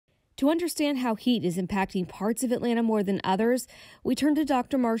To understand how heat is impacting parts of Atlanta more than others, we turn to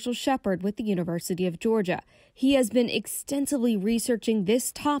Dr. Marshall Shepard with the University of Georgia. He has been extensively researching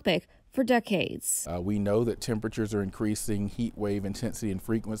this topic for decades. We know that temperatures are increasing, heat wave intensity and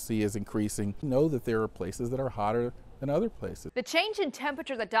frequency is increasing. We know that there are places that are hotter than other places. The change in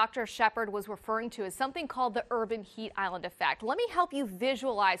temperature that Dr. Shepard was referring to is something called the urban heat island effect. Let me help you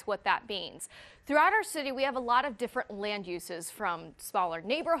visualize what that means. Throughout our city, we have a lot of different land uses, from smaller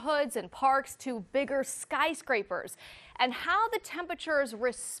neighborhoods and parks to bigger skyscrapers. And how the temperatures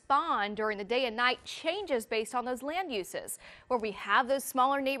respond during the day and night changes based on those land uses. Where we have those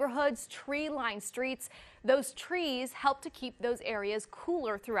smaller neighborhoods, tree-lined streets, those trees help to keep those areas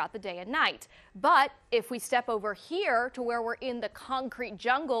cooler throughout the day and night. But if we step over here to where we're in the concrete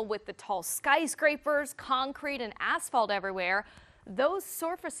jungle with the tall skyscrapers, concrete and asphalt everywhere, those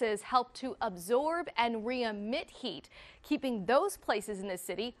surfaces help to absorb and re-emit heat, keeping those places in the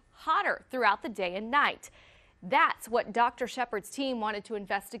city hotter throughout the day and night. That's what Dr. Shepard's team wanted to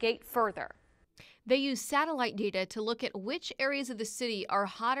investigate further. They use satellite data to look at which areas of the city are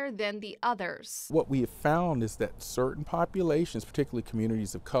hotter than the others. What we have found is that certain populations, particularly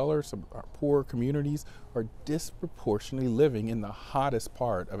communities of color, some poor communities, are disproportionately living in the hottest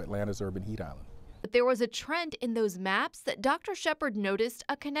part of Atlanta's urban heat island. But there was a trend in those maps that Dr. Shepard noticed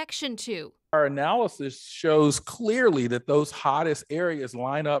a connection to. Our analysis shows clearly that those hottest areas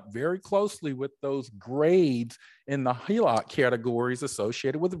line up very closely with those grades in the HELOC categories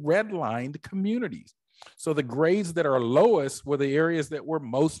associated with redlined communities. So the grades that are lowest were the areas that were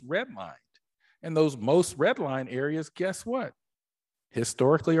most redlined. And those most redlined areas, guess what?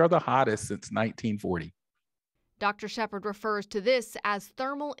 Historically are the hottest since 1940. Dr. Shepard refers to this as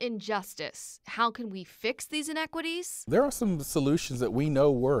thermal injustice. How can we fix these inequities? There are some solutions that we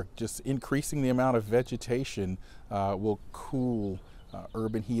know work. Just increasing the amount of vegetation will cool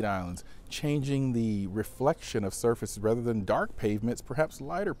urban heat islands. Changing the reflection of surfaces, rather than dark pavements, perhaps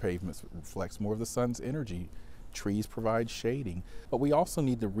lighter pavements reflects more of the sun's energy. Trees provide shading. But we also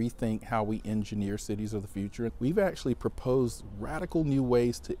need to rethink how we engineer cities of the future. We've actually proposed radical new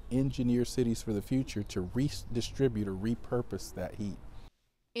ways to engineer cities for the future to redistribute or repurpose that heat.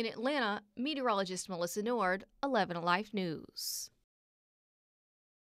 In Atlanta, meteorologist Melissa Nord, 11 Alive News.